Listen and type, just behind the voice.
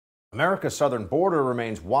America's southern border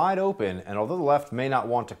remains wide open, and although the left may not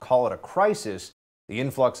want to call it a crisis, the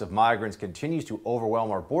influx of migrants continues to overwhelm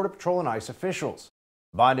our Border Patrol and ICE officials.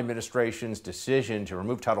 The Biden administration's decision to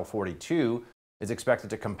remove Title 42 is expected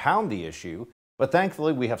to compound the issue, but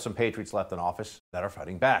thankfully we have some patriots left in office that are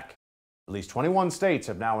fighting back. At least 21 states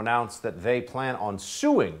have now announced that they plan on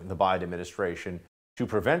suing the Biden administration to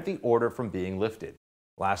prevent the order from being lifted.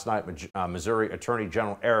 Last night, Missouri Attorney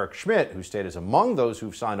General Eric Schmitt, whose state is among those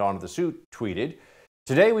who've signed on to the suit, tweeted,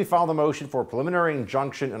 "Today we filed a motion for a preliminary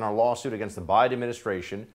injunction in our lawsuit against the Biden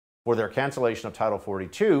administration for their cancellation of Title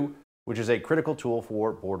 42, which is a critical tool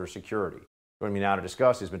for border security." Joining me now to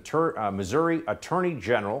discuss is Missouri Attorney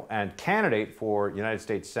General and candidate for United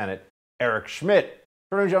States Senate, Eric Schmitt.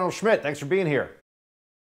 Attorney General Schmitt, thanks for being here.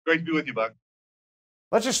 Great to be with you, Buck.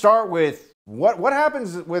 Let's just start with what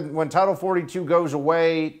happens when Title 42 goes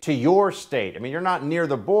away to your state? I mean, you're not near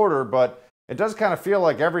the border, but it does kind of feel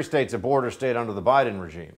like every state's a border state under the Biden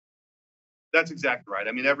regime. That's exactly right.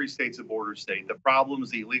 I mean, every state's a border state. The problems,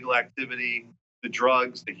 the illegal activity, the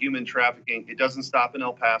drugs, the human trafficking, it doesn't stop in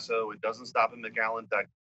El Paso. It doesn't stop in McAllen,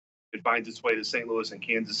 Texas. It finds its way to St. Louis and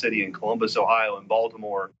Kansas City and Columbus, Ohio, and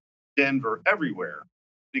Baltimore, Denver, everywhere.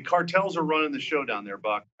 The cartels are running the show down there,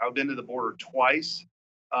 Buck. I've been to the border twice.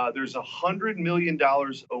 There's $100 million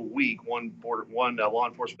a week, one law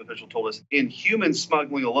enforcement official told us, in human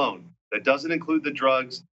smuggling alone. That doesn't include the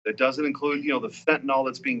drugs. That doesn't include, the fentanyl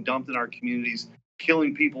that's being dumped in our communities,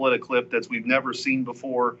 killing people at a clip that we've never seen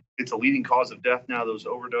before. It's a leading cause of death now, those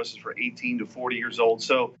overdoses for 18 to 40 years old.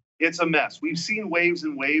 So it's a mess. We've seen waves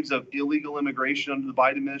and waves of illegal immigration under the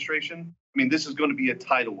Biden administration. I mean, this is going to be a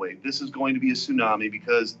tidal wave. This is going to be a tsunami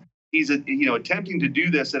because he's, attempting to do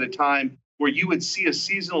this at a time where you would see a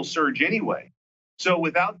seasonal surge anyway. So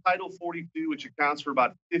without Title 42, which accounts for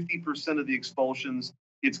about 50% of the expulsions,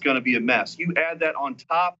 it's going to be a mess. You add that on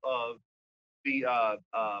top of the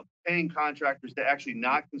paying contractors to actually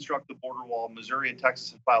not construct the border wall. Missouri and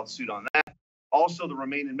Texas have filed suit on that. Also, the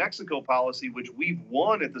Remain in Mexico policy, which we've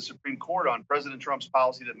won at the Supreme Court on President Trump's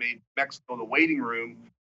policy that made Mexico the waiting room.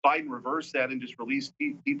 Biden reversed that and just released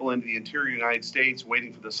people into the interior United States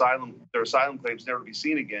waiting for their asylum claims never to be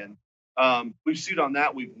seen again. We've sued on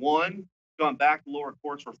that. We've won, gone back to lower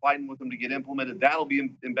courts. We're fighting with them to get implemented. That'll be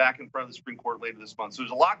back in front of the Supreme Court later this month. So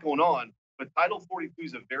there's a lot going on, but Title 42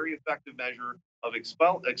 is a very effective measure of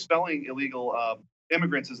expelling illegal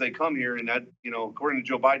immigrants as they come here. And that, according to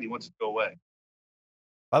Joe Biden, he wants it to go away.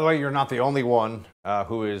 By the way, you're not the only one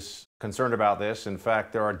who is concerned about this. In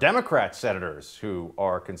fact, there are Democrat senators who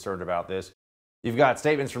are concerned about this. You've got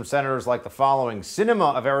statements from senators like the following.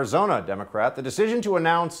 Sinema of Arizona, Democrat, the decision to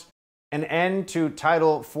announce an end to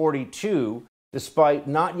Title 42, despite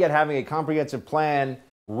not yet having a comprehensive plan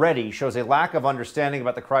ready, shows a lack of understanding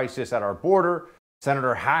about the crisis at our border.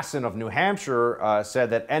 Senator Hassan of New Hampshire said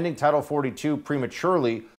that ending Title 42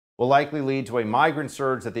 prematurely will likely lead to a migrant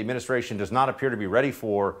surge that the administration does not appear to be ready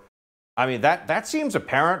for. I mean, that seems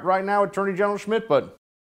apparent right now, Attorney General Schmitt, but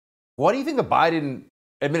what do you think the Biden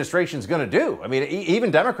administration is going to do? I mean,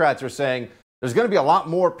 even Democrats are saying there's going to be a lot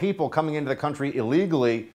more people coming into the country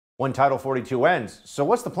illegally when Title 42 ends. So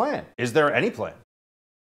what's the plan? Is there any plan?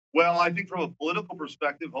 Well, I think from a political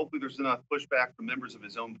perspective, hopefully there's enough pushback from members of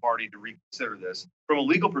his own party to reconsider this. From a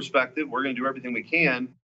legal perspective, we're going to do everything we can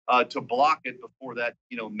to block it before that,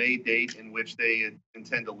 May date in which they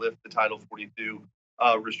intend to lift the Title 42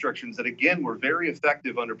 restrictions that, again, were very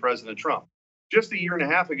effective under President Trump. Just a year and a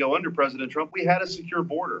half ago under President Trump, we had a secure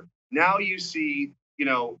border. Now you see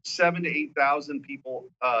 7,000 to 8,000 people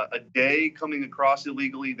a day coming across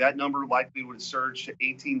illegally. That number likely would surge to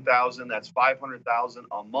 18,000. That's 500,000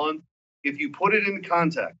 a month. If you put it into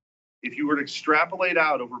context, if you were to extrapolate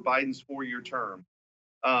out over Biden's 4-year term,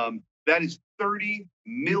 that is 30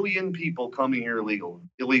 million people coming here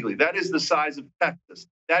illegally. That is the size of Texas.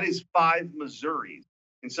 That is 5 Missouris.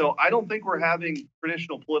 And so I don't think we're having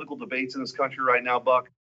traditional political debates in this country right now, Buck.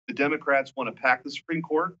 The Democrats want to pack the Supreme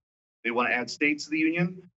Court. They want to add states to the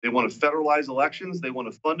union. They want to federalize elections. They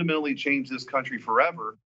want to fundamentally change this country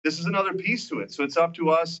forever. This is another piece to it. So it's up to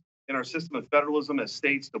us in our system of federalism as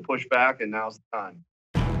states to push back, and now's the time.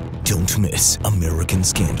 Don't miss American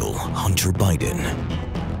Scandal, Hunter Biden.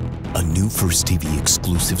 A new First TV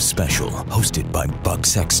exclusive special hosted by Buck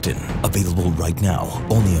Sexton. Available right now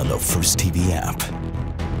only on the First TV app.